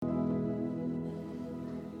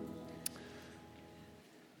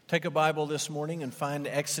Take a Bible this morning and find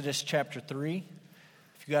Exodus chapter 3.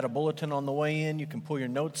 If you got a bulletin on the way in, you can pull your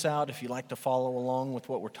notes out if you'd like to follow along with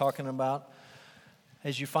what we're talking about.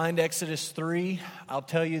 As you find Exodus 3, I'll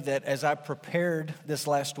tell you that as I prepared this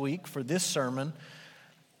last week for this sermon,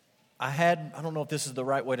 I don't know if this is the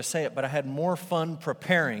right way to say it, but I had more fun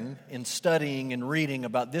preparing and studying and reading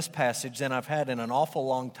about this passage than I've had in an awful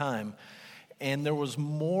long time. And there was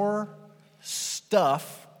more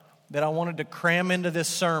stuff that I wanted to cram into this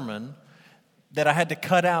sermon that I had to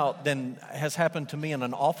cut out than has happened to me in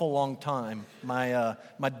an awful long time. My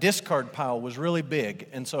discard pile was really big,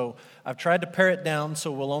 and so I've tried to pare it down so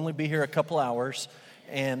we'll only be here a couple hours,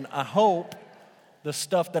 and I hope the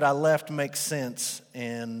stuff that I left makes sense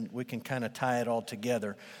and we can kind of tie it all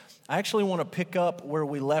together. I actually want to pick up where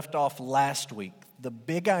we left off last week. The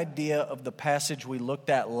big idea of the passage we looked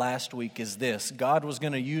at last week is this: God was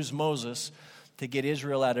going to use Moses to get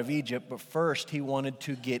Israel out of Egypt, but first he wanted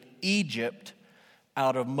to get Egypt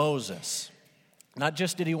out of Moses. Not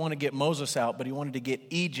just did he want to get Moses out, but he wanted to get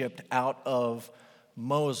Egypt out of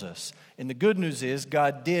Moses. And the good news is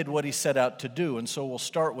God did what he set out to do. And so we'll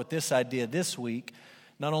start with this idea this week.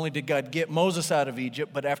 Not only did God get Moses out of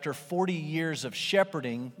Egypt, but after 40 years of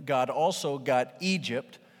shepherding, God also got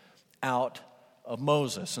Egypt out of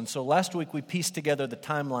Moses. And so last week we pieced together the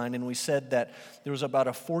timeline and we said that there was about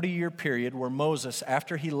a 40-year period where Moses,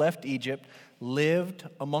 after he left Egypt, lived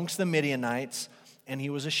amongst the Midianites and he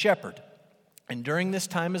was a shepherd. And during this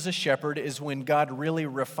time as a shepherd is when God really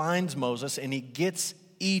refines Moses and he gets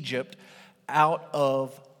Egypt out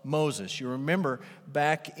of Moses. You remember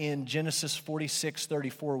back in Genesis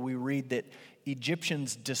 46:34 we read that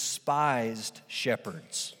Egyptians despised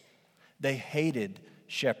shepherds. They hated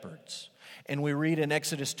shepherds. And we read in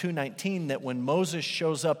Exodus 2:19 that when Moses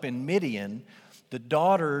shows up in Midian, the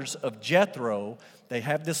daughters of Jethro, they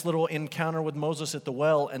have this little encounter with Moses at the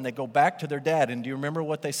well, and they go back to their dad. And do you remember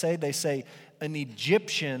what they say? They say, "An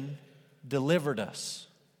Egyptian delivered us."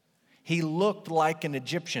 He looked like an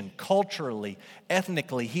Egyptian, culturally,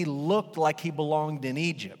 ethnically. He looked like he belonged in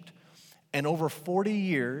Egypt. And over 40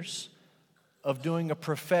 years of doing a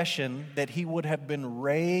profession that he would have been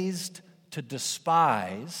raised to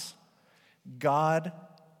despise, God,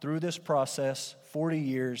 through this process, 40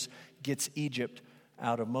 years, gets Egypt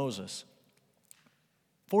out of Moses.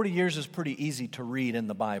 40 years is pretty easy to read in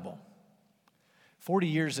the Bible. 40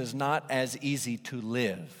 years is not as easy to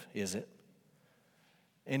live, is it?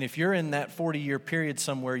 And if you're in that 40-year period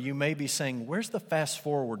somewhere, you may be saying, where's the fast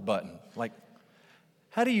forward button? Like,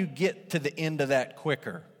 how do you get to the end of that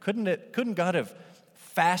quicker? Couldn't God have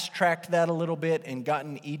fast-tracked that a little bit and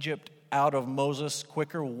gotten Egypt out of Moses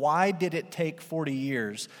quicker? Why did it take 40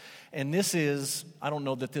 years? And this is, I don't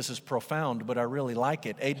know that this is profound, but I really like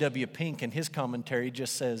it. A.W. Pink in his commentary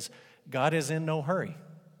just says, God is in no hurry.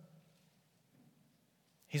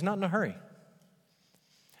 He's not in a hurry.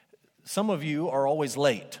 Some of you are always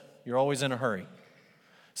late. You're always in a hurry.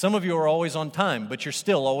 Some of you are always on time, but you're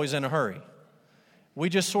still always in a hurry. We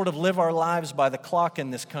just sort of live our lives by the clock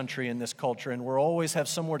in this country, in this culture, and we always have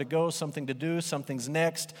somewhere to go, something to do, something's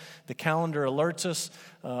next. The calendar alerts us.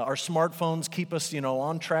 Our smartphones keep us,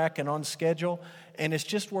 on track and on schedule. And it's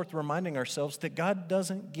just worth reminding ourselves that God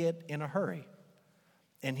doesn't get in a hurry.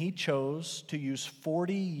 And he chose to use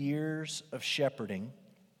 40 years of shepherding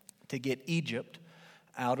to get Egypt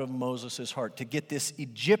out of Moses' heart, to get this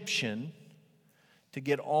Egyptian, to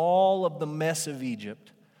get all of the mess of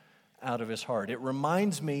Egypt out of his heart. It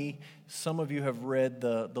reminds me, some of you have read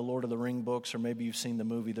the Lord of the Ring books, or maybe you've seen the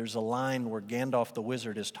movie. There's a line where Gandalf the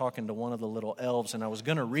wizard is talking to one of the little elves, and I was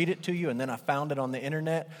going to read it to you, and then I found it on the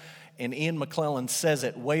internet, and Ian McClellan says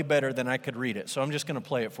it way better than I could read it. So I'm just going to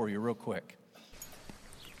play it for you real quick.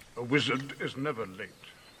 A wizard is never late,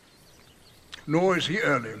 nor is he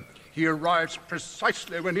early. He arrives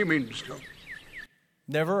precisely when he means to.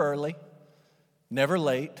 Never early, never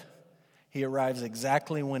late. He arrives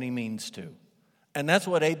exactly when he means to. And that's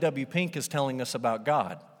what A.W. Pink is telling us about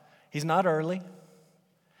God. He's not early,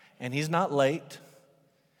 and he's not late.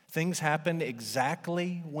 Things happen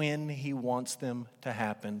exactly when he wants them to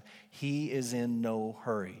happen. He is in no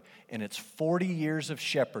hurry. And it's 40 years of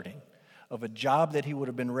shepherding, of a job that he would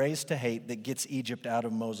have been raised to hate, that gets Egypt out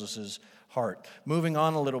of Moses' heart. Moving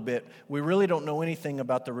on a little bit, we really don't know anything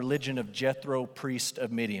about the religion of Jethro, priest of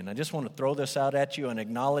Midian. I just want to throw this out at you and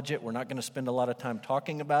acknowledge it. We're not going to spend a lot of time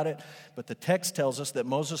talking about it, but the text tells us that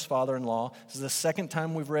Moses' father-in-law, this is the second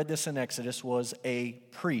time we've read this in Exodus, was a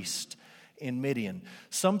priest in Midian.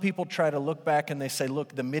 Some people try to look back and they say,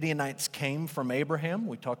 look, the Midianites came from Abraham.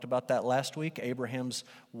 We talked about that last week. Abraham's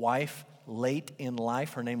wife late in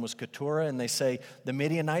life. Her name was Keturah, and they say the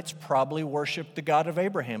Midianites probably worshiped the God of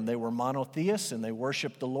Abraham. They were monotheists, and they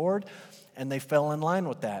worshiped the Lord, and they fell in line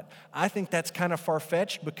with that. I think that's kind of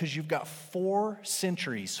far-fetched because you've got 4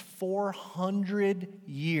 centuries, 400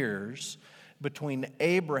 years between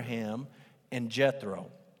Abraham and Jethro.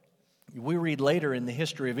 We read later in the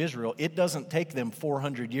history of Israel, it doesn't take them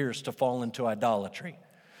 400 years to fall into idolatry.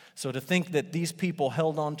 So to think that these people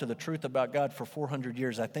held on to the truth about God for 400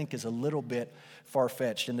 years, I think is a little bit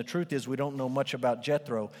far-fetched. And the truth is we don't know much about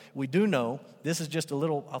Jethro. We do know, this is just a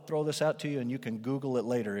little, I'll throw this out to you and you can Google it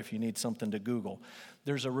later if you need something to Google.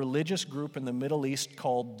 There's a religious group in the Middle East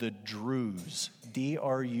called the Druze,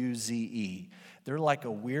 D-R-U-Z-E. They're like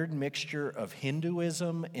a weird mixture of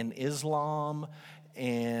Hinduism and Islam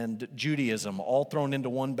and Judaism, all thrown into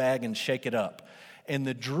one bag and shake it up. And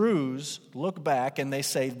the Druze look back and they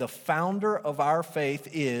say the founder of our faith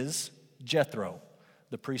is Jethro,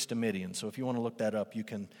 the priest of Midian. So if you want to look that up, you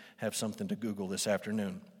can have something to Google this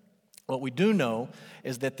afternoon. What we do know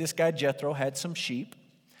is that this guy Jethro had some sheep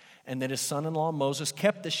and that his son-in-law Moses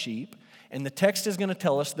kept the sheep. And the text is going to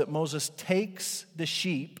tell us that Moses takes the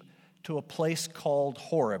sheep to a place called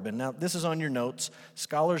Horeb. And now this is on your notes.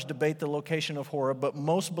 Scholars debate the location of Horeb, but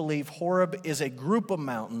most believe Horeb is a group of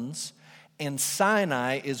mountains and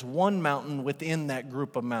Sinai is one mountain within that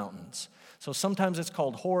group of mountains. So sometimes it's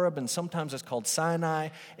called Horeb and sometimes it's called Sinai.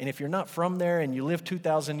 And if you're not from there and you live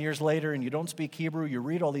 2,000 years later and you don't speak Hebrew, you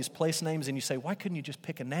read all these place names and you say, why couldn't you just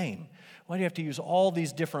pick a name? Why do you have to use all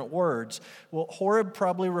these different words? Well, Horeb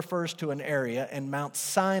probably refers to an area, and Mount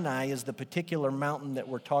Sinai is the particular mountain that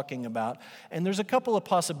we're talking about. And there's a couple of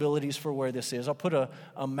possibilities for where this is. I'll put a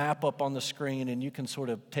map up on the screen and you can sort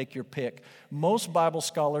of take your pick. Most Bible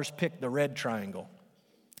scholars pick the red triangle.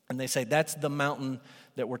 And they say that's the mountain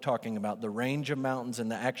that we're talking about, the range of mountains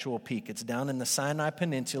and the actual peak. It's down in the Sinai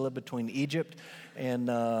Peninsula between Egypt and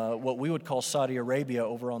what we would call Saudi Arabia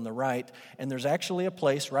over on the right. And there's actually a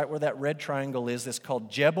place right where that red triangle is that's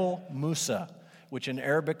called Jebel Musa, which in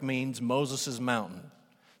Arabic means Moses' mountain.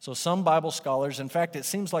 So some Bible scholars, in fact, it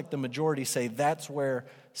seems like the majority say that's where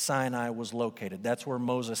Sinai was located. That's where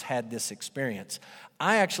Moses had this experience.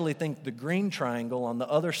 I actually think the green triangle on the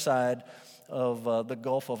other side of the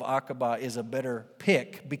Gulf of Aqaba is a better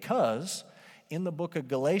pick because in the book of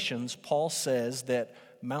Galatians, Paul says that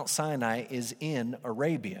Mount Sinai is in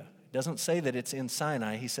Arabia. It doesn't say that it's in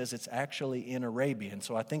Sinai. He says it's actually in Arabia. And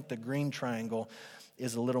so I think the green triangle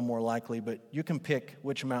is a little more likely, but you can pick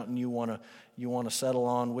which mountain you want to settle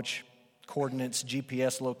on, which coordinates,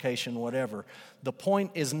 GPS location, whatever. The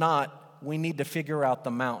point is not we need to figure out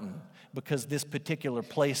the mountain because this particular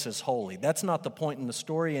place is holy. That's not the point in the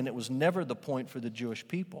story, and it was never the point for the Jewish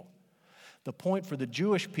people. The point for the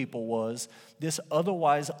Jewish people was this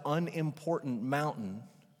otherwise unimportant mountain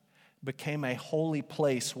became a holy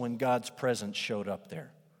place when God's presence showed up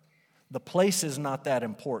there. The place is not that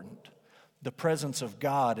important. The presence of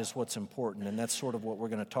God is what's important, and that's sort of what we're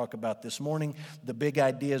going to talk about this morning. The big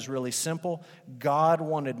idea is really simple. God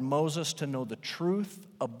wanted Moses to know the truth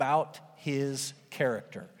about his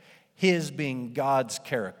character. His being God's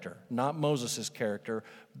character, not Moses' character,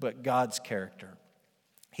 but God's character.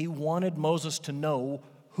 He wanted Moses to know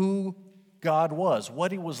who God was,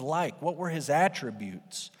 what he was like, what were his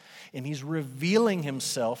attributes. And he's revealing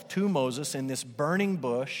himself to Moses in this burning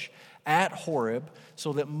bush at Horeb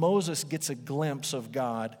so that Moses gets a glimpse of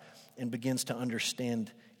God and begins to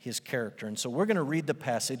understand his character. And so we're going to read the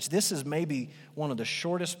passage. This is maybe one of the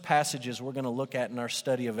shortest passages we're going to look at in our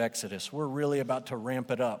study of Exodus. We're really about to ramp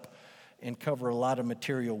it up and cover a lot of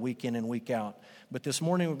material week in and week out. But this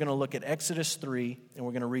morning we're going to look at Exodus 3, and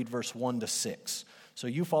we're going to read verse 1 to 6. So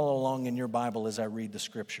you follow along in your Bible as I read the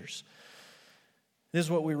scriptures. This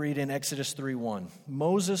is what we read in Exodus 3:1.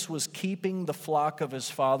 Moses was keeping the flock of his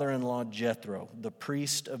father-in-law Jethro, the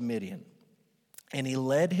priest of Midian. And he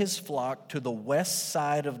led his flock to the west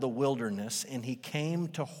side of the wilderness, and he came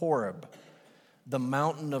to Horeb, the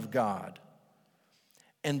mountain of God.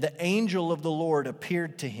 And the angel of the Lord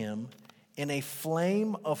appeared to him in a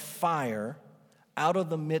flame of fire out of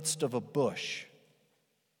the midst of a bush.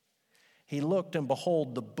 He looked, and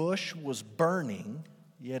behold, the bush was burning,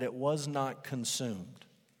 yet it was not consumed.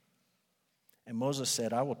 And Moses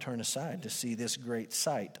said, I will turn aside to see this great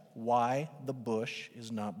sight, why the bush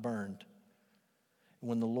is not burned.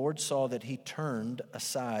 When the Lord saw that he turned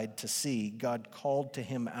aside to see, God called to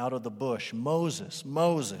him out of the bush, Moses,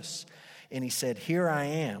 Moses. And he said, here I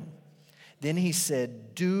am. Then he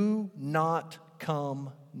said, do not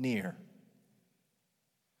come near.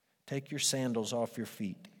 Take your sandals off your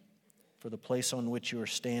feet, for the place on which you are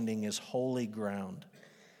standing is holy ground.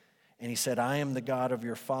 And he said, I am the God of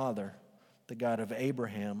your father, the God of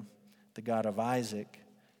Abraham, the God of Isaac,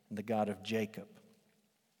 and the God of Jacob.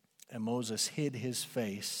 And Moses hid his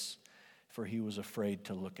face, for he was afraid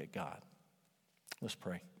to look at God. Let's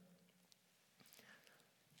pray.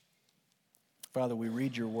 Father, we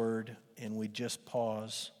read your word and we just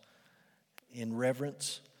pause in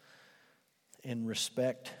reverence, in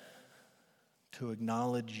respect, to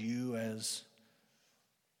acknowledge you as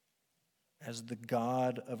the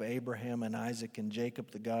God of Abraham and Isaac and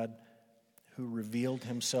Jacob, the God who revealed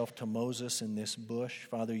himself to Moses in this bush.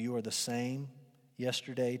 Father, you are the same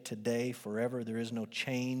yesterday, today, forever. There is no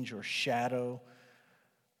change or shadow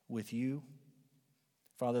with you.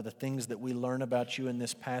 Father, the things that we learn about you in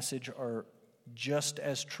this passage are just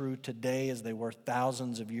as true today as they were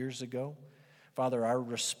thousands of years ago. Father, our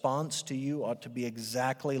response to you ought to be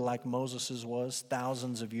exactly like Moses's was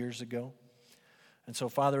thousands of years ago. And so,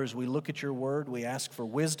 Father, as we look at your word, we ask for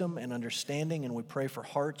wisdom and understanding, and we pray for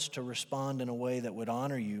hearts to respond in a way that would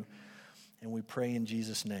honor you. And we pray in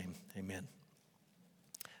Jesus' name. Amen.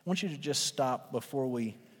 I want you to just stop before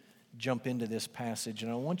we jump into this passage,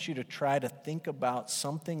 and I want you to try to think about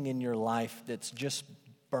something in your life that's just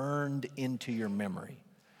burned into your memory.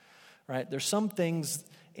 Right? There's some things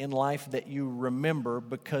in life that you remember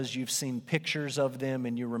because you've seen pictures of them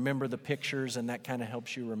and you remember the pictures, and that kind of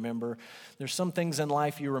helps you remember. There's some things in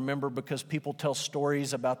life you remember because people tell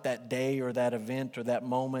stories about that day or that event or that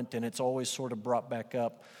moment, and it's always sort of brought back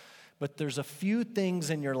up. But there's a few things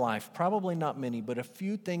in your life, probably not many, but a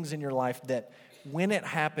few things in your life that when it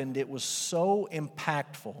happened, it was so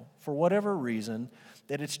impactful for whatever reason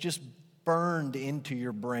that it's just burned into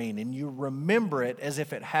your brain, and you remember it as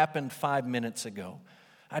if it happened 5 minutes ago.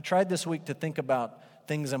 I tried this week to think about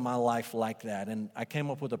things in my life like that, and I came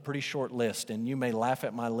up with a pretty short list, and you may laugh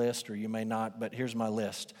at my list or you may not, but here's my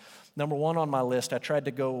list. Number one on my list, I tried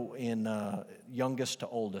to go in youngest to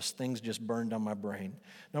oldest. Things just burned on my brain.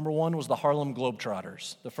 Number one was the Harlem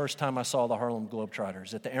Globetrotters. The first time I saw the Harlem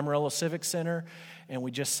Globetrotters at the Amarillo Civic Center, and we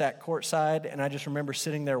just sat courtside, and I just remember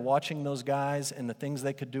sitting there watching those guys and the things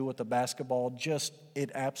they could do with the basketball.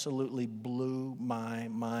 It absolutely blew my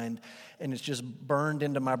mind, and it's just burned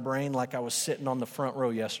into my brain like I was sitting on the front row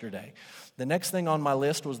yesterday. The next thing on my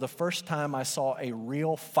list was the first time I saw a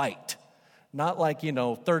real fight. Not like,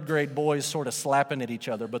 third grade boys sort of slapping at each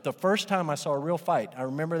other, but the first time I saw a real fight, I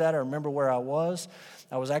remember that. I remember where I was.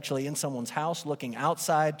 I was actually in someone's house looking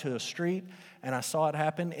outside to a street, and I saw it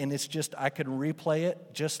happen, and it's just, I could replay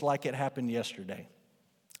it just like it happened yesterday.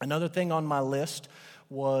 Another thing on my list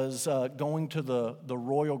was going to the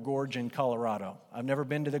Royal Gorge in Colorado. I've never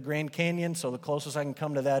been to the Grand Canyon, so the closest I can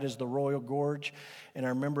come to that is the Royal Gorge. And I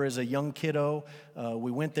remember as a young kiddo,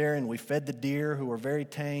 we went there and we fed the deer who were very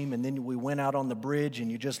tame, and then we went out on the bridge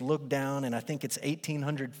and you just look down, and I think it's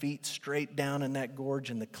 1,800 feet straight down in that gorge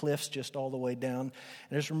and the cliffs just all the way down. And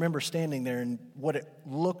I just remember standing there and what it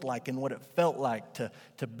looked like and what it felt like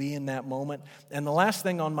to be in that moment. And the last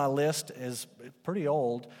thing on my list is pretty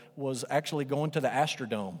old, was actually going to the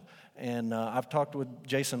Astrodome. And I've talked with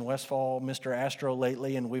Jason Westfall, Mr. Astro,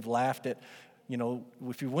 lately, and we've laughed at,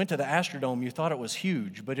 if you went to the Astrodome, you thought it was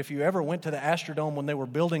huge. But if you ever went to the Astrodome when they were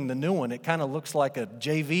building the new one, it kind of looks like a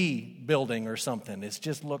JV building or something. It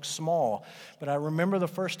just looks small. But I remember the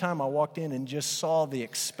first time I walked in and just saw the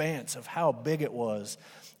expanse of how big it was.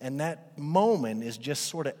 And that moment is just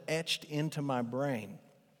sort of etched into my brain.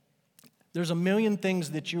 There's a million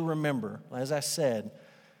things that you remember, as I said,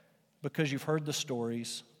 because you've heard the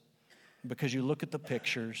stories, because you look at the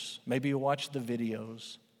pictures, maybe you watch the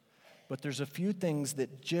videos, but there's a few things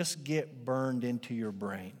that just get burned into your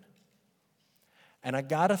brain. And I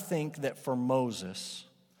got to think that for Moses,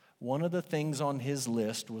 one of the things on his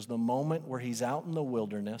list was the moment where he's out in the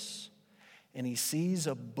wilderness and he sees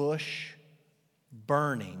a bush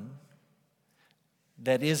burning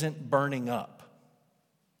that isn't burning up.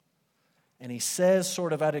 And he says,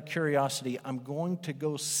 sort of out of curiosity, I'm going to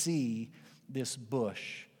go see this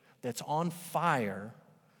bush that's on fire,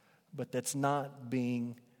 but that's not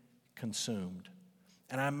being consumed.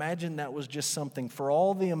 And I imagine that was just something, for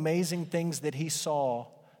all the amazing things that he saw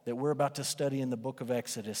that we're about to study in the book of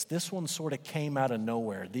Exodus, this one sort of came out of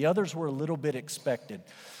nowhere. The others were a little bit expected.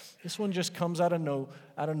 This one just comes out of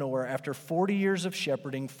nowhere after 40 years of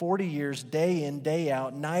shepherding, 40 years, day in, day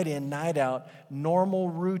out, night in, night out,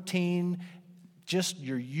 normal routine, just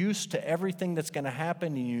you're used to everything that's going to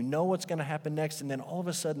happen and you know what's going to happen next, and then all of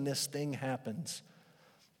a sudden this thing happens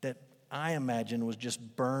that I imagine was just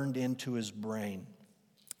burned into his brain.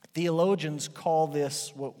 Theologians call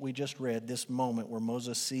this, what we just read, this moment where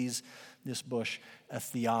Moses sees this bush, a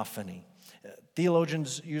theophany.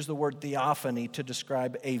 Theologians use the word theophany to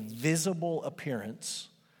describe a visible appearance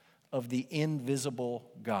of the invisible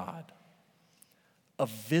God. A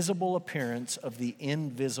visible appearance of the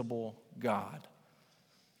invisible God.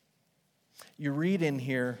 You read in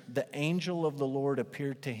here, the angel of the Lord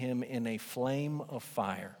appeared to him in a flame of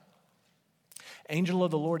fire. Angel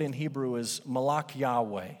of the Lord in Hebrew is Malach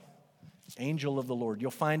Yahweh, angel of the Lord.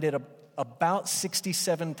 You'll find it about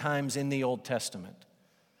 67 times in the Old Testament.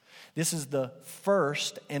 This is the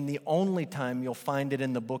first and the only time you'll find it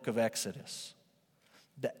in the book of Exodus.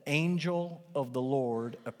 The angel of the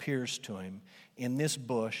Lord appears to him in this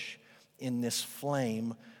bush, in this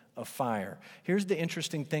flame of fire. Here's the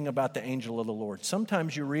interesting thing about the angel of the Lord.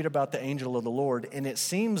 Sometimes you read about the angel of the Lord and it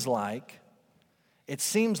seems like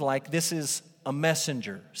this is a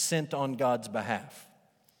messenger sent on God's behalf.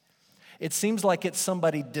 It seems like it's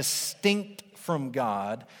somebody distinct from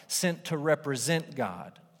God, sent to represent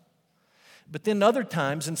God. But then other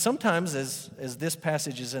times, and sometimes as this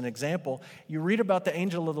passage is an example, you read about the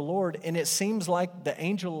angel of the Lord and it seems like the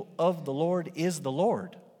angel of the Lord is the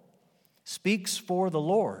Lord, speaks for the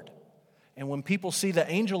Lord. And when people see the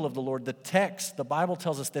angel of the Lord, the Bible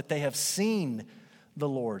tells us that they have seen the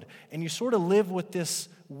Lord. And you sort of live with this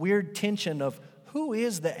weird tension of who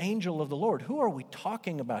is the angel of the Lord? Who are we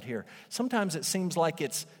talking about here? Sometimes it seems like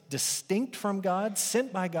it's distinct from God,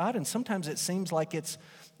 sent by God, and sometimes it seems like it's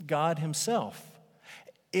God himself.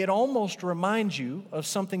 It almost reminds you of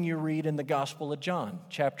something you read in the Gospel of John,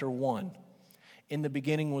 chapter 1. In the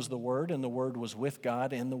beginning was the Word, and the Word was with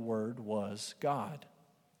God, and the Word was God.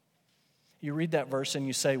 You read that verse and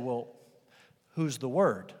you say, well, who's the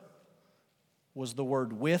Word? Was the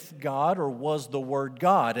Word with God or was the Word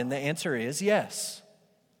God? And the answer is yes.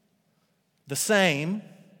 The same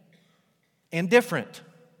and different.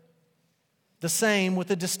 The same with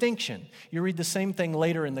a distinction. You read the same thing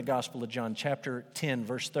later in the Gospel of John, chapter 10,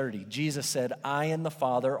 verse 30. Jesus said, I and the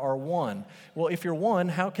Father are one. Well, if you're one,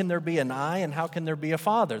 how can there be an I and how can there be a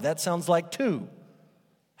Father? That sounds like two.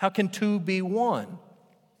 How can two be one?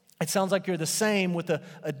 It sounds like you're the same with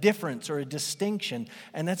a difference or a distinction.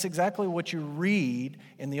 And that's exactly what you read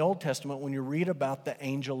in the Old Testament when you read about the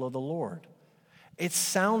angel of the Lord. It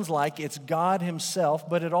sounds like it's God himself,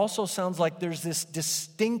 but it also sounds like there's this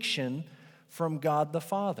distinction from God the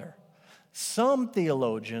Father. Some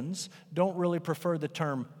theologians don't really prefer the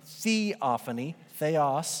term theophany,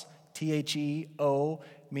 theos, T-H-E-O,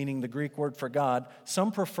 meaning the Greek word for God.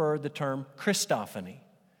 Some prefer the term Christophany,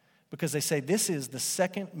 because they say this is the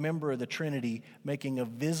second member of the Trinity making a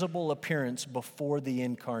visible appearance before the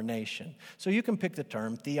incarnation. So you can pick the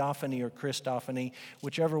term, theophany or Christophany,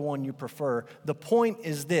 whichever one you prefer. The point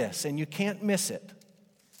is this, and you can't miss it.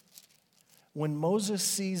 When Moses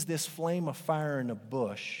sees this flame of fire in a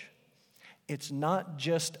bush, it's not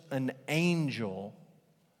just an angel.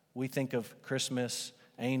 We think of Christmas,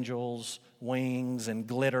 angels, wings, and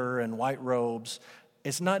glitter and white robes.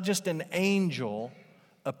 It's not just an angel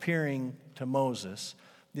appearing to Moses.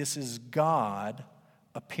 This is God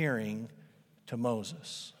appearing to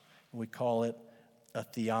Moses. We call it a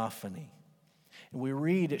theophany. And we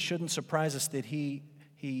read, it shouldn't surprise us that he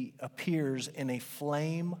appears in a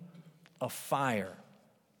flame of fire.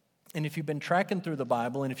 And if you've been tracking through the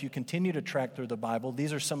Bible, and if you continue to track through the Bible,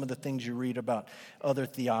 these are some of the things you read about other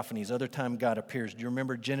theophanies, other time God appears. Do you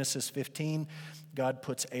remember Genesis 15? God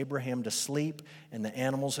puts Abraham to sleep, and the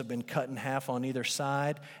animals have been cut in half on either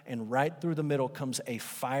side, and right through the middle comes a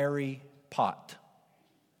fiery pot,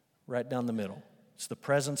 right down the middle. It's the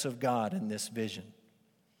presence of God in this vision.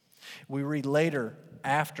 We read later,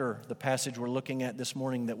 after the passage we're looking at this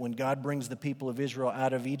morning, that when God brings the people of Israel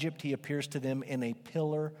out of Egypt, he appears to them in a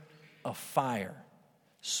pillar of fire,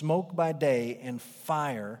 smoke by day and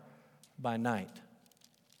fire by night.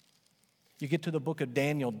 You get to the book of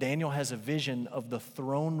Daniel. Daniel has a vision of the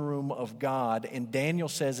throne room of God, and Daniel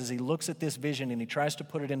says, as he looks at this vision and he tries to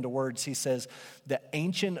put it into words, he says, the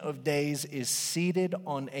Ancient of Days is seated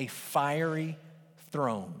on a fiery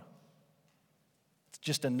throne. It's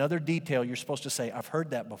just another detail you're supposed to say, I've heard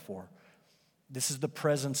that before. This is the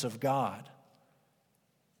presence of God.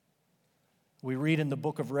 We read in the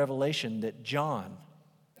book of Revelation that John,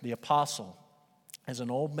 the apostle, as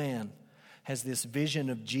an old man, has this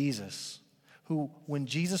vision of Jesus, who, when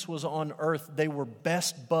Jesus was on earth, they were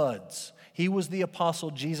best buds. He was the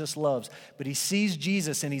apostle Jesus loves, but he sees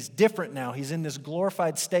Jesus and he's different now. He's in this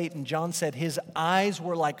glorified state, and John said his eyes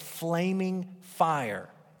were like flaming fire.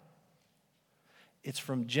 It's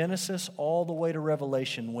from Genesis all the way to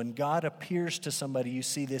Revelation. When God appears to somebody, you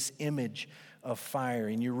see this image of fire.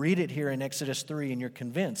 And you read it here in Exodus 3, and you're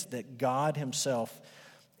convinced that God himself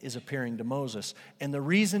is appearing to Moses. And the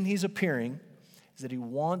reason he's appearing is that he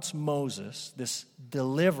wants Moses, this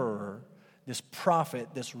deliverer, this prophet,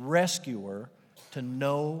 this rescuer, to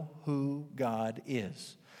know who God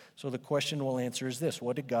is. So the question we'll answer is this: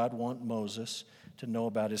 what did God want Moses to know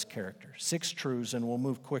about his character? 6 truths, and we'll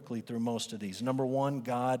move quickly through most of these. Number 1,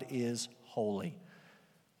 God is holy.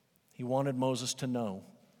 He wanted Moses to know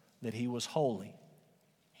that he was holy.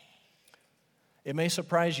 It may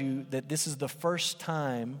surprise you that this is the first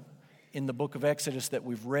time in the book of Exodus that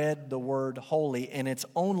we've read the word holy, and it's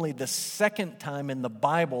only the second time in the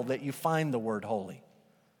Bible that you find the word holy.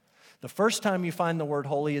 The first time you find the word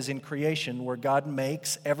holy is in creation, where God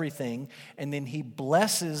makes everything, and then he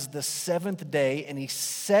blesses the seventh day, and he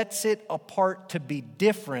sets it apart to be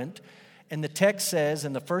different. And the text says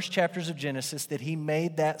in the first chapters of Genesis that he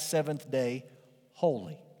made that seventh day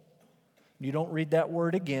holy. You don't read that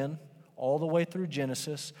word again all the way through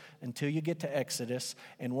Genesis until you get to Exodus.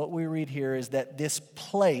 And what we read here is that this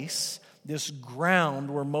place, this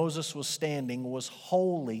ground where Moses was standing, was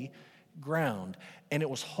holy ground. And it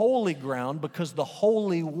was holy ground because the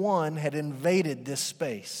Holy One had invaded this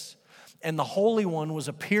space. And the Holy One was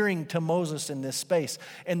appearing to Moses in this space.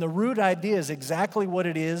 And the root idea is exactly what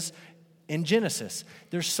it is in Genesis.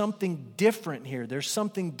 There's something different here. There's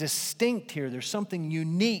something distinct here. There's something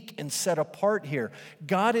unique and set apart here.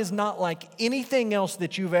 God is not like anything else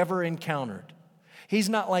that you've ever encountered. He's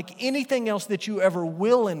not like anything else that you ever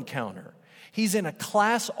will encounter. He's in a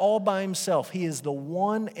class all by himself. He is the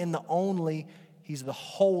one and the only. He's the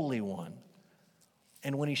Holy One.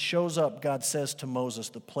 And when he shows up, God says to Moses,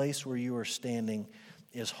 the place where you are standing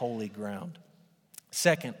is holy ground.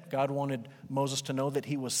 Second, God wanted Moses to know that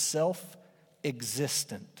he was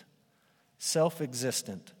self-existent.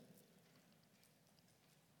 Self-existent.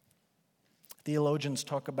 Theologians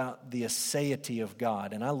talk about the aseity of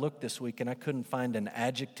God. And I looked this week and I couldn't find an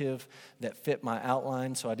adjective that fit my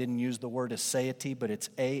outline, so I didn't use the word aseity, but it's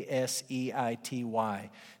A-S-E-I-T-Y,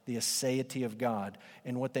 the aseity of God.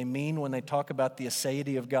 And what they mean when they talk about the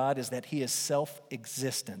aseity of God is that he is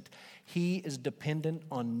self-existent. He is dependent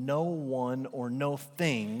on no one or no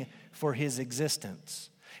thing for his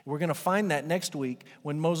existence. We're going to find that next week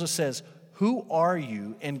when Moses says, "Who are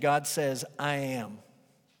you?" And God says, "I am."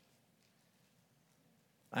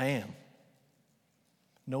 I am.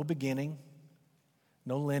 No beginning,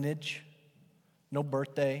 no lineage, no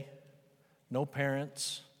birthday, no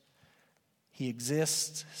parents. He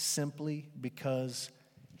exists simply because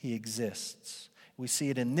he exists. We see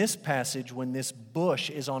it in this passage when this bush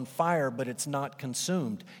is on fire, but it's not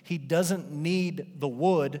consumed. He doesn't need the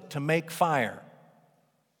wood to make fire.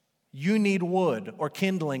 You need wood or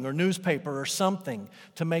kindling or newspaper or something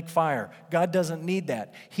to make fire. God doesn't need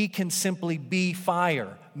that. He can simply be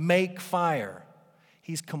fire, make fire.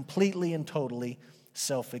 He's completely and totally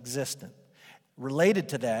self-existent. Related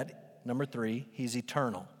to that, number 3, he's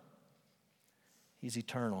eternal. He's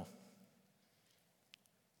eternal.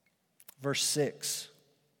 Verse 6,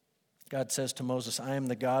 God says to Moses, "I am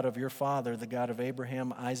the God of your father, the God of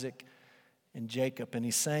Abraham, Isaac, and Jacob." And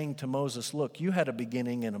he's saying to Moses, look, you had a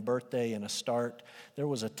beginning and a birthday and a start. There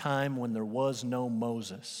was a time when there was no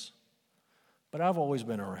Moses. But I've always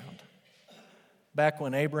been around. Back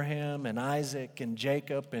when Abraham and Isaac and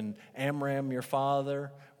Jacob and Amram, your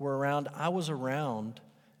father, were around, I was around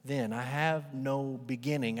then. I have no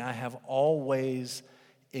beginning. I have always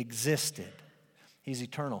existed. He's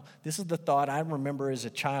eternal. This is the thought I remember as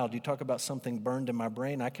a child. You talk about something burned in my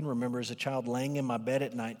brain. I can remember as a child laying in my bed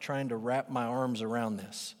at night trying to wrap my arms around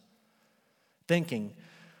this. Thinking,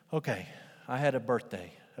 okay, I had a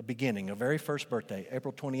birthday, a beginning, a very first birthday,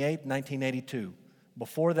 April 28, 1982.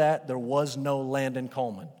 Before that, there was no Landon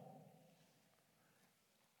Coleman.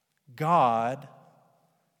 God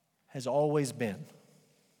has always been.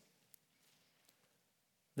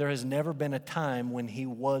 There has never been a time when he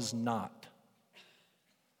was not.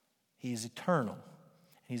 He is eternal.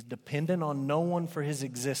 He's dependent on no one for his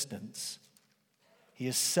existence. He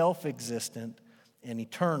is self-existent and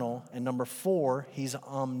eternal. And number 4, he's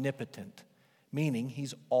omnipotent, meaning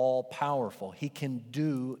he's all-powerful. He can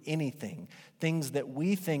do anything. Things that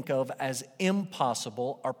we think of as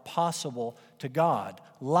impossible are possible to God,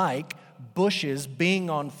 like bushes being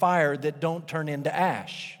on fire that don't turn into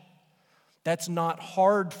ash. That's not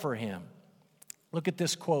hard for him. Look at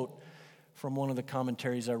this quote from one of the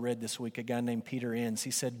commentaries I read this week, a guy named Peter Enns. He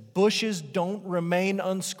said, "Bushes don't remain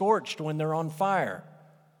unscorched when they're on fire,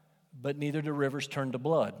 but neither do rivers turn to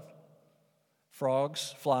blood.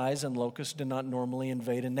 Frogs, flies, and locusts do not normally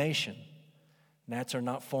invade a nation. Gnats are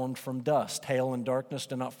not formed from dust. Hail and darkness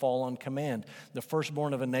do not fall on command. The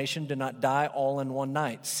firstborn of a nation do not die all in one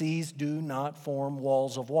night. Seas do not form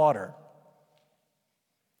walls of water."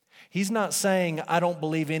 He's not saying, I don't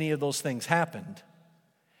believe any of those things happened.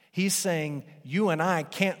 He's saying you and I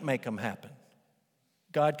can't make them happen.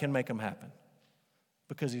 God can make them happen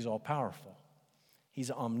because He's all-powerful.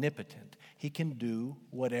 He's omnipotent. He can do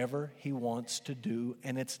whatever He wants to do,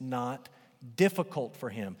 and it's not difficult for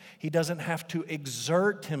Him. He doesn't have to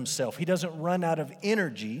exert Himself. He doesn't run out of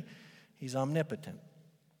energy. He's omnipotent.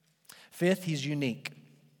 Fifth, He's unique.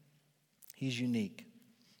 He's unique.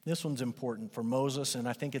 This one's important for Moses, and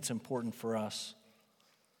I think it's important for us.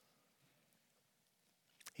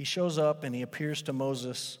 He shows up and He appears to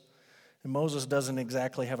Moses, and Moses doesn't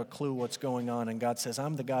exactly have a clue what's going on, and God says,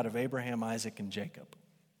 I'm the God of Abraham, Isaac, and Jacob.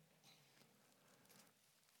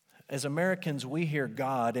 As Americans, we hear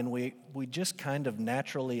God, and we just kind of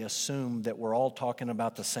naturally assume that we're all talking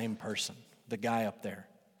about the same person, the guy up there.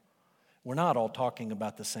 We're not all talking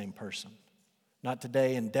about the same person. Not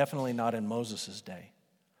today, and definitely not in Moses' day.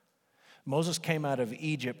 Moses came out of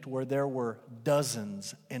Egypt where there were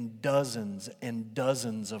dozens and dozens and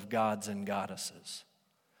dozens of gods and goddesses.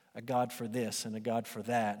 A god for this and a god for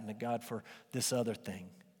that and a god for this other thing.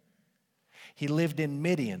 He lived in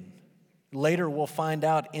Midian. Later we'll find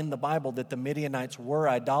out in the Bible that the Midianites were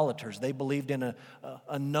idolaters. They believed in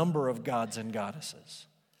a number of gods and goddesses.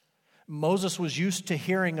 Moses was used to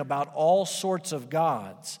hearing about all sorts of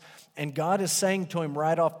gods. And God is saying to him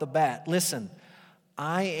right off the bat, listen,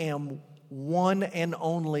 I am one and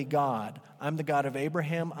only God. I'm the God of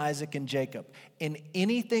Abraham, Isaac, and Jacob. And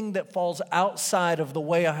anything that falls outside of the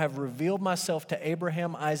way I have revealed myself to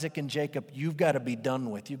Abraham, Isaac, and Jacob, you've got to be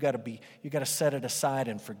done with. You've got to set it aside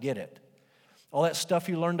and forget it. All that stuff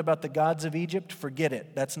you learned about the gods of Egypt, forget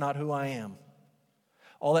it. That's not who I am.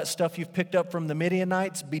 All that stuff you've picked up from the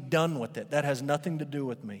Midianites, be done with it. That has nothing to do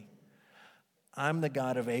with me. I'm the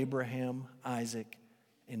God of Abraham, Isaac,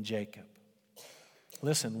 and Jacob.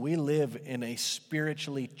 Listen, we live in a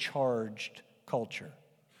spiritually charged culture.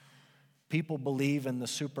 People believe in the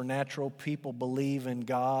supernatural. People believe in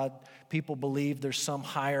God. People believe there's some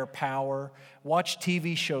higher power. Watch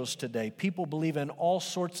TV shows today. People believe in all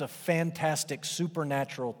sorts of fantastic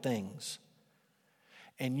supernatural things.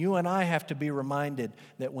 And you and I have to be reminded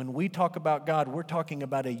that when we talk about God, we're talking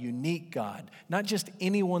about a unique God. Not just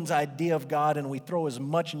anyone's idea of God, and we throw as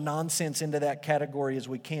much nonsense into that category as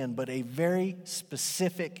we can, but a very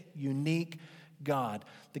specific, unique God.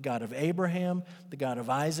 The God of Abraham, the God of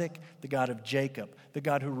Isaac, the God of Jacob. The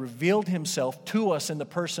God who revealed Himself to us in the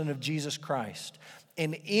person of Jesus Christ.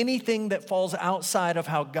 And anything that falls outside of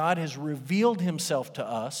how God has revealed Himself to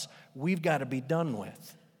us, we've got to be done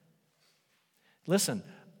with. Listen,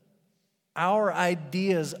 our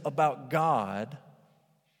ideas about God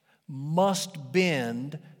must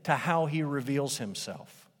bend to how He reveals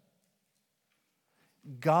Himself.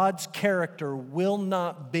 God's character will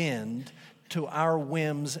not bend to our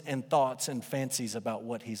whims and thoughts and fancies about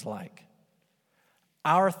what He's like.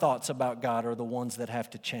 Our thoughts about God are the ones that have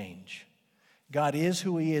to change. God is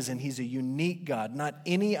who He is, and He's a unique God. Not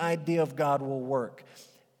any idea of God will work,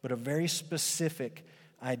 but a very specific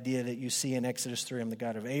idea that you see in Exodus 3. I'm the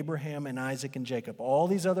God of Abraham and Isaac and Jacob. All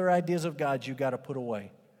these other ideas of God you got to put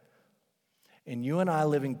away. And you and I,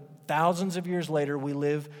 living thousands of years later, we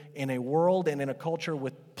live in a world and in a culture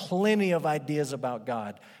with plenty of ideas about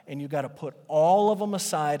God. And you got to put all of them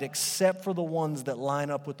aside except for the ones that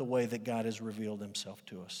line up with the way that God has revealed Himself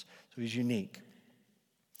to us. So He's unique.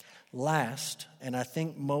 Last, and I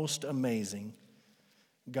think most amazing,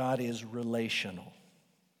 God is relational.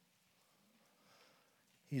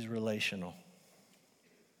 He's relational.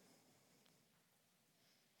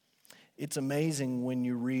 It's amazing when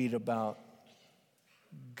you read about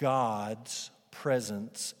God's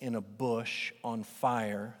presence in a bush on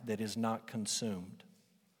fire that is not consumed.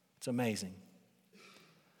 It's amazing.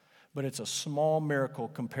 But it's a small miracle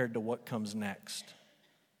compared to what comes next.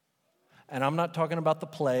 And I'm not talking about the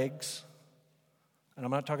plagues, and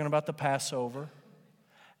I'm not talking about the Passover,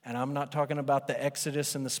 and I'm not talking about the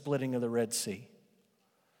Exodus and the splitting of the Red Sea.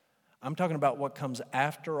 I'm talking about what comes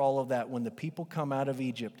after all of that, when the people come out of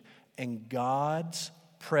Egypt and God's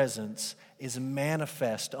presence is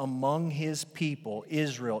manifest among His people,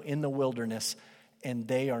 Israel, in the wilderness, and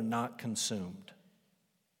they are not consumed.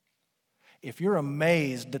 If you're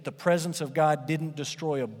amazed that the presence of God didn't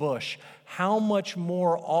destroy a bush, how much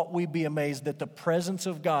more ought we be amazed that the presence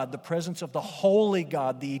of God, the presence of the holy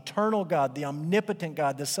God, the eternal God, the omnipotent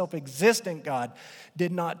God, the self-existent God,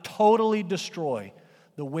 did not totally destroy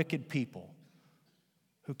the wicked people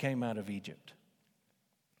who came out of Egypt.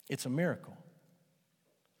 It's a miracle.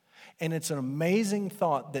 And it's an amazing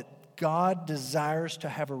thought that God desires to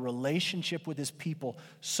have a relationship with His people,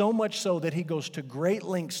 so much so that He goes to great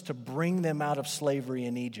lengths to bring them out of slavery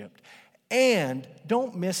in Egypt. And,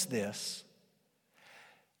 don't miss this,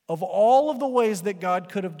 of all of the ways that God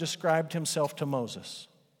could have described himself to Moses,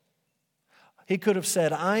 he could have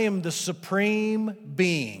said, I am the supreme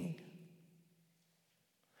being.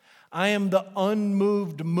 I am the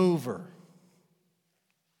unmoved mover.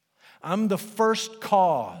 I'm the first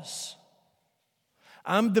cause.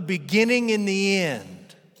 I'm the beginning and the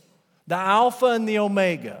end, the Alpha and the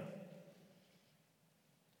Omega.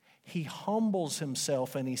 He humbles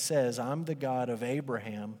himself and he says, I'm the God of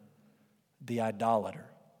Abraham, the idolater.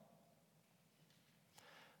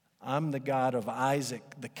 I'm the God of Isaac,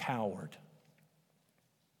 the coward.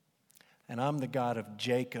 And I'm the God of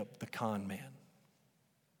Jacob, the con man.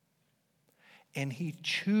 And he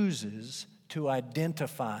chooses to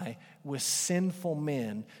identify with sinful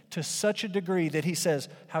men to such a degree that he says,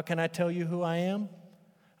 how can I tell you who I am?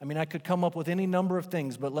 I mean, I could come up with any number of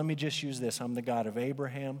things, but let me just use this. I'm the God of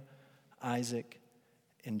Abraham, Isaac,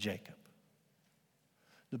 and Jacob.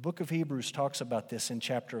 The book of Hebrews talks about this in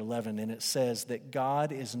chapter 11, and it says that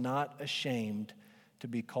God is not ashamed to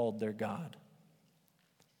be called their God.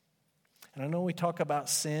 And I know we talk about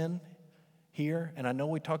sin here, and I know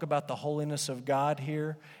we talk about the holiness of God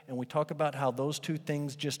here, and we talk about how those two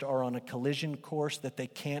things just are on a collision course, that they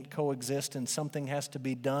can't coexist and something has to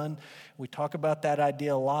be done. We talk about that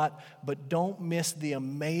idea a lot, but don't miss the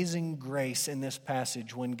amazing grace in this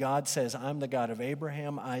passage when God says, I'm the God of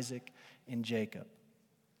Abraham, Isaac, and Jacob.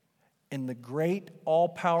 And the great,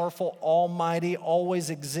 all-powerful, almighty, always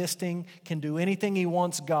existing, can do anything he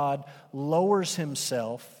wants God, lowers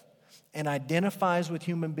himself and identifies with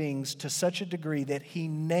human beings to such a degree that he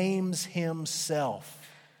names himself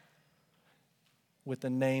with the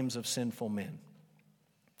names of sinful men.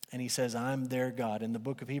 And he says, I'm their God. And the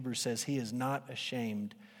book of Hebrews says he is not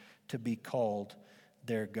ashamed to be called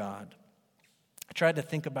their God. I tried to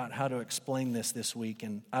think about how to explain this week,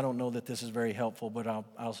 and I don't know that this is very helpful, but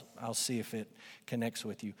I'll see if it connects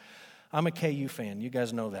with you. I'm a KU fan. You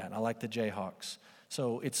guys know that. I like the Jayhawks.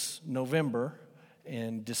 So it's November,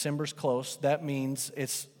 and December's close. That means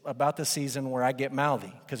it's about the season where I get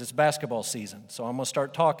mouthy because it's basketball season. So I'm going to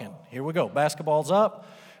start talking. Here we go. Basketball's up.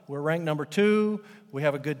 We're ranked number 2. We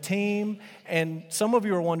have a good team. And some of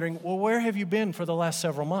you are wondering, well, where have you been for the last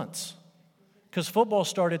several months? Because football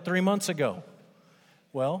started 3 months ago.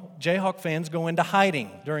 Well, Jayhawk fans go into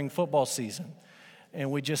hiding during football season.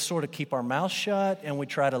 And we just sort of keep our mouth shut and we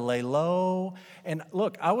try to lay low. And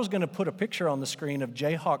look, I was going to put a picture on the screen of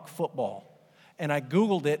Jayhawk football. And I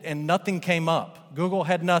Googled it, and nothing came up. Google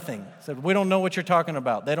had nothing. It said, we don't know what you're talking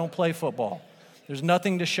about. They don't play football. There's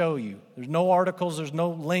nothing to show you. There's no articles. There's no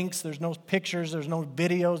links. There's no pictures. There's no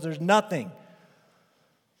videos. There's nothing.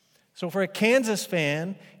 So for a Kansas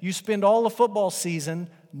fan, you spend all the football season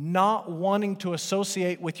not wanting to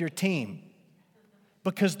associate with your team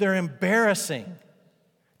because they're embarrassing.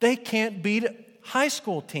 They can't beat a high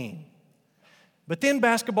school team. But then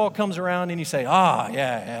basketball comes around, and you say,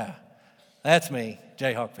 yeah. That's me,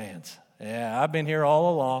 Jayhawk fans. Yeah, I've been here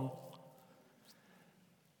all along.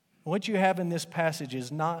 What you have in this passage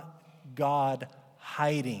is not God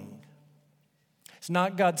hiding. It's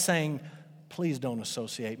not God saying, please don't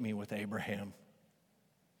associate me with Abraham.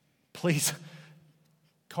 Please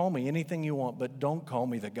call me anything you want, but don't call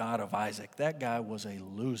me the God of Isaac. That guy was a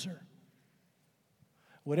loser.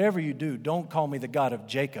 Whatever you do, don't call me the God of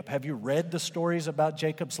Jacob. Have you read the stories about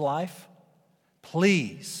Jacob's life?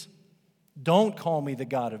 Please. Don't call me the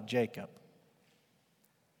God of Jacob.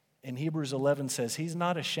 And Hebrews 11 says he's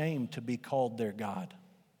not ashamed to be called their God.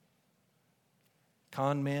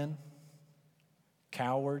 Con men,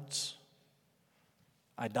 cowards,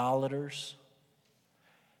 idolaters.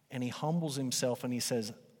 And he humbles himself and he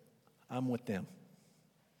says, I'm with them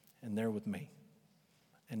and they're with me.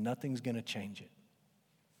 And nothing's going to change it.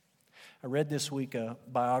 I read this week a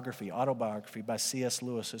autobiography by C.S.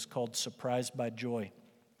 Lewis. It's called Surprised by Joy.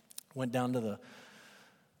 Went down to the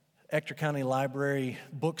Ector County Library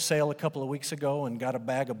book sale a couple of weeks ago and got a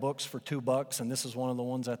bag of books for $2, and this is one of the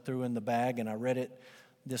ones I threw in the bag, and I read it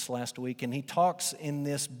this last week. And he talks in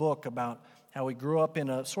this book about how he grew up in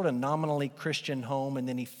a sort of nominally Christian home, and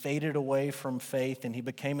then he faded away from faith, and he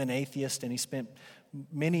became an atheist, and he spent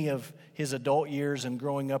many of his adult years and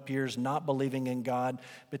growing up years not believing in God.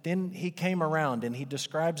 But then he came around, and he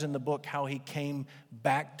describes in the book how he came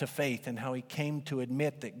back to faith and how he came to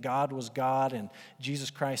admit that God was God and Jesus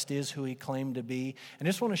Christ is who he claimed to be. And I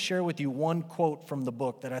just want to share with you one quote from the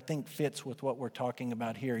book that I think fits with what we're talking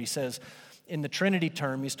about here. He says, in the Trinity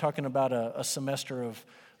term, he's talking about a semester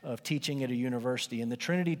of teaching at a university. In the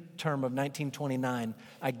Trinity term of 1929,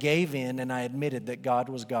 I gave in and I admitted that God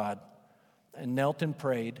was God and knelt and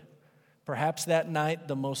prayed. Perhaps that night,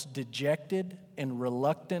 the most dejected and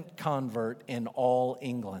reluctant convert in all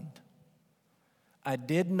England. I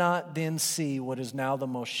did not then see what is now the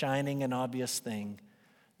most shining and obvious thing,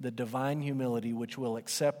 the divine humility which will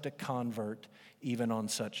accept a convert even on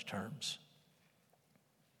such terms.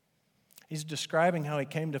 He's describing how he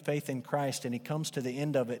came to faith in Christ, and he comes to the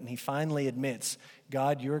end of it, and he finally admits,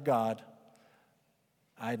 God, you're God.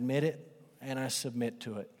 I admit it, and I submit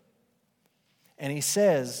to it. And he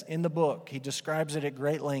says in the book, he describes it at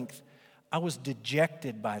great length, I was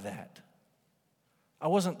dejected by that. I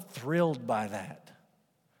wasn't thrilled by that.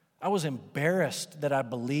 I was embarrassed that I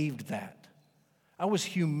believed that. I was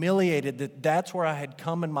humiliated that that's where I had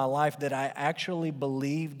come in my life, that I actually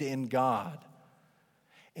believed in God.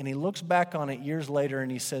 And he looks back on it years later and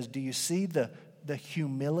he says, do you see the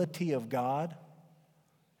humility of God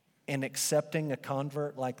in accepting a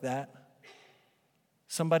convert like that?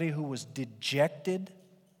 Somebody who was dejected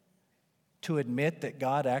to admit that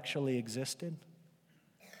God actually existed.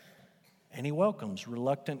 And he welcomes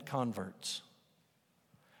reluctant converts.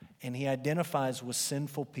 And he identifies with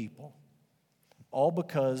sinful people. All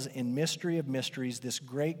because in mystery of mysteries, this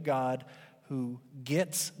great God who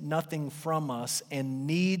gets nothing from us and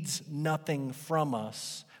needs nothing from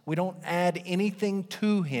us, we don't add anything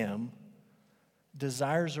to him,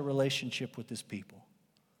 desires a relationship with his people.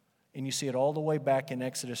 And you see it all the way back in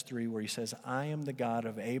Exodus 3 where he says, I am the God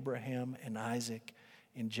of Abraham and Isaac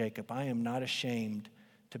and Jacob. I am not ashamed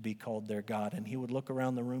to be called their God. And he would look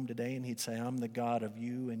around the room today and he'd say, I'm the God of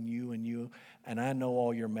you and you and you, and I know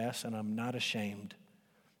all your mess, and I'm not ashamed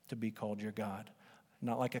to be called your God.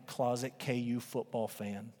 Not like a closet KU football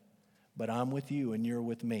fan, but I'm with you and you're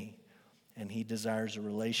with me. And he desires a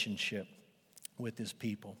relationship with his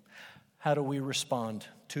people. How do we respond?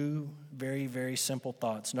 Two very, very simple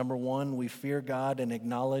thoughts. Number one, we fear God and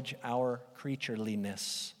acknowledge our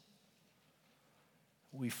creatureliness.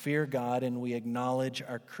 We fear God and we acknowledge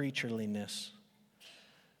our creatureliness.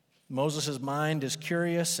 Moses' mind is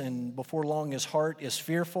curious, and before long his heart is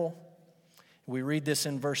fearful. We read this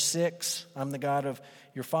in verse 6. I'm the God of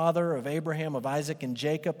your father, of Abraham, of Isaac, and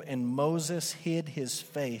Jacob. And Moses hid his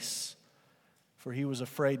face, for he was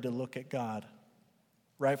afraid to look at God.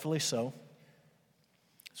 Rightfully so.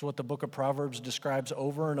 It's what the book of Proverbs describes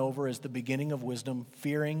over and over as the beginning of wisdom,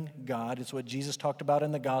 fearing God. It's what Jesus talked about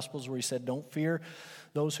in the Gospels where he said, don't fear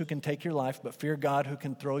those who can take your life, but fear God who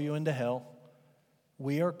can throw you into hell.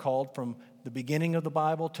 We are called from the beginning of the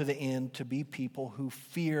Bible to the end to be people who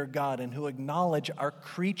fear God and who acknowledge our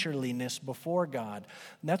creatureliness before God.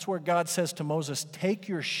 And that's where God says to Moses, take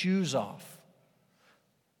your shoes off.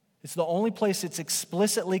 It's the only place it's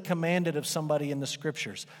explicitly commanded of somebody in the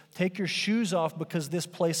Scriptures. Take your shoes off because this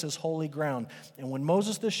place is holy ground. And when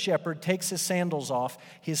Moses the shepherd takes his sandals off,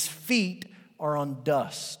 his feet are on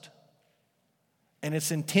dust. And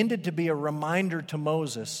it's intended to be a reminder to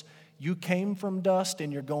Moses, you came from dust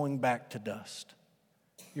and you're going back to dust.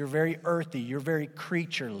 You're very earthy, you're very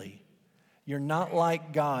creaturely. You're not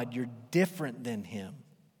like God, you're different than him.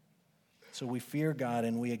 So we fear God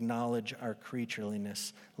and we acknowledge our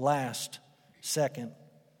creatureliness. Second,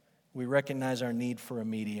 we recognize our need for a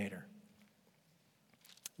mediator.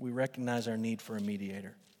 We recognize our need for a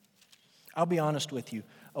mediator. I'll be honest with you.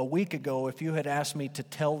 A week ago, if you had asked me to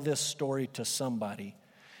tell this story to somebody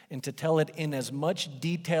and to tell it in as much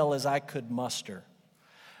detail as I could muster,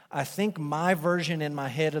 I think my version in my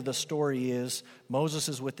head of the story is Moses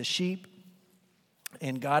is with the sheep,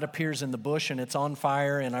 and God appears in the bush and it's on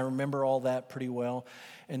fire, and I remember all that pretty well.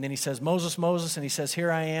 And then he says, Moses, Moses, and he says, here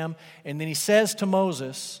I am. And then he says to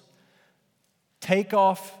Moses, take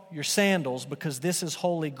off your sandals because this is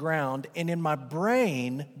holy ground. And in my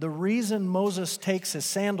brain, the reason Moses takes his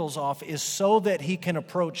sandals off is so that he can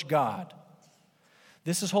approach God.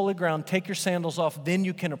 This is holy ground, take your sandals off, then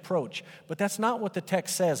you can approach. But that's not what the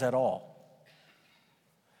text says at all.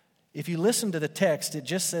 If you listen to the text, it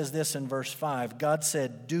just says this in verse 5. God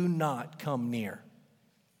said, do not come near.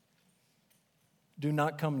 Do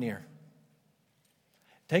not come near.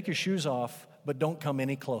 Take your shoes off, but don't come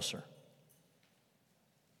any closer.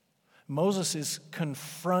 Moses is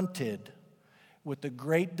confronted with the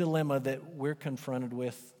great dilemma that we're confronted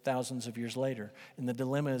with thousands of years later. And the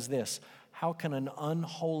dilemma is this: how can an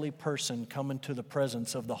unholy person come into the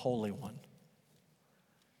presence of the Holy One?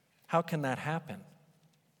 How can that happen?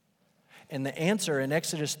 And the answer in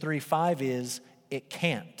Exodus 3:5 is, it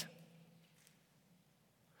can't.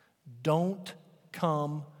 Don't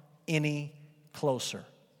come any closer.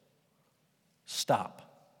 Stop.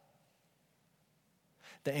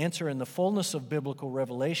 The answer in the fullness of biblical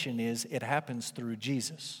revelation is it happens through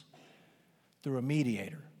Jesus, through a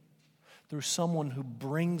mediator, through someone who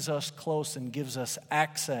brings us close and gives us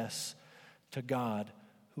access to God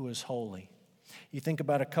who is holy. You think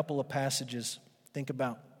about a couple of passages. Think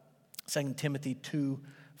about 2 Timothy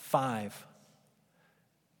 2:5,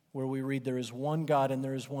 where we read, there is one God and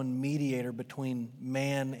there is one mediator between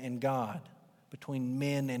man and God, between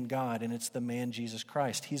men and God, and it's the man Jesus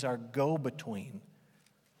Christ. He's our go-between.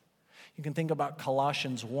 You can think about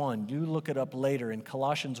Colossians 1. You look it up later. In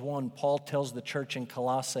Colossians 1, Paul tells the church in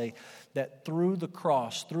Colossae that through the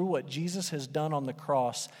cross, through what Jesus has done on the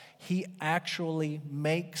cross, he actually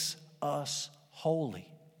makes us holy.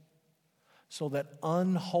 So that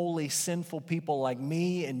unholy, sinful people like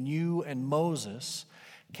me and you and Moses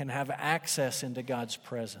can have access into God's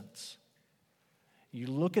presence. You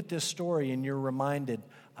look at this story and you're reminded,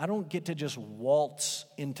 I don't get to just waltz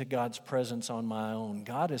into God's presence on my own.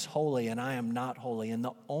 God is holy and I am not holy. And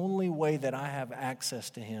the only way that I have access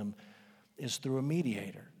to him is through a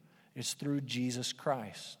mediator. It's through Jesus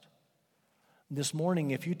Christ. This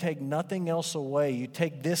morning, if you take nothing else away, you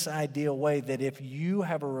take this idea away that if you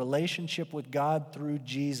have a relationship with God through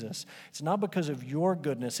Jesus, it's not because of your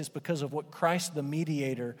goodness, it's because of what Christ the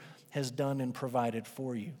mediator has done and provided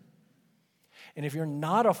for you. And if you're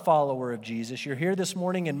not a follower of Jesus, you're here this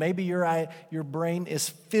morning and maybe your brain is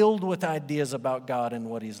filled with ideas about God and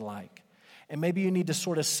what he's like. And maybe you need to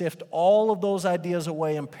sort of sift all of those ideas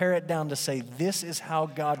away and pare it down to say, this is how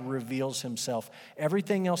God reveals himself.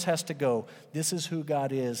 Everything else has to go. This is who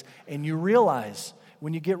God is. And you realize,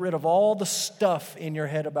 when you get rid of all the stuff in your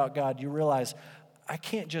head about God, you realize, I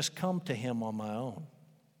can't just come to him on my own.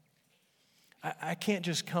 I can't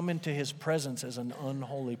just come into his presence as an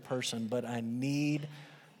unholy person, but I need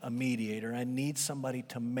a mediator. I need somebody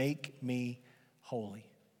to make me holy.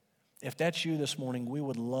 If that's you this morning, we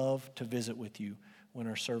would love to visit with you when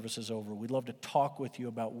our service is over. We'd love to talk with you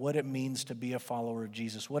about what it means to be a follower of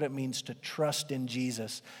Jesus, what it means to trust in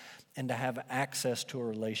Jesus, and to have access to a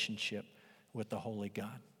relationship with the holy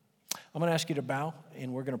God. I'm going to ask you to bow,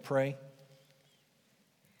 and we're going to pray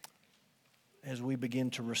as we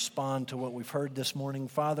begin to respond to what we've heard this morning.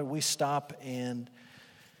 Father, we stop and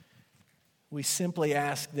we simply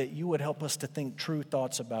ask that you would help us to think true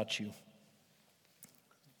thoughts about you.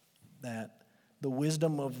 That the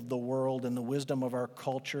wisdom of the world and the wisdom of our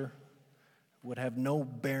culture would have no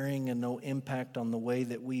bearing and no impact on the way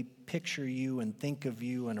that we picture you and think of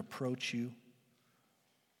you and approach you.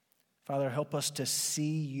 Father, help us to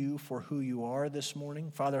see you for who you are this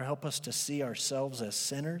morning. Father, help us to see ourselves as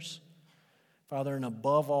sinners. Father, and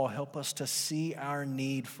above all, help us to see our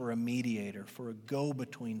need for a mediator, for a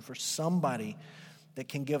go-between, for somebody that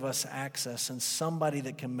can give us access and somebody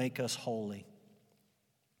that can make us holy.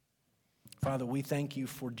 Father, we thank you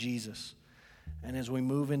for Jesus. And as we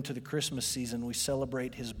move into the Christmas season, we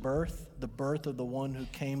celebrate his birth, the birth of the one who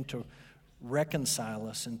came to reconcile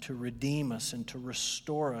us and to redeem us and to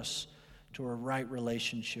restore us to a right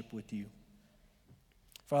relationship with you.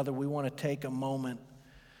 Father, we want to take a moment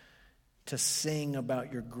to sing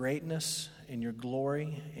about your greatness and your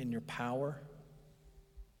glory and your power.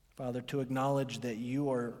 Father, to acknowledge that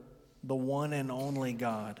you are the one and only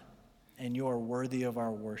God and you are worthy of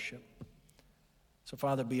our worship. So,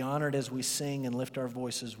 Father, be honored as we sing and lift our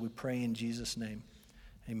voices. We pray in Jesus' name.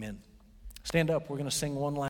 Amen. Stand up. We're going to sing one last.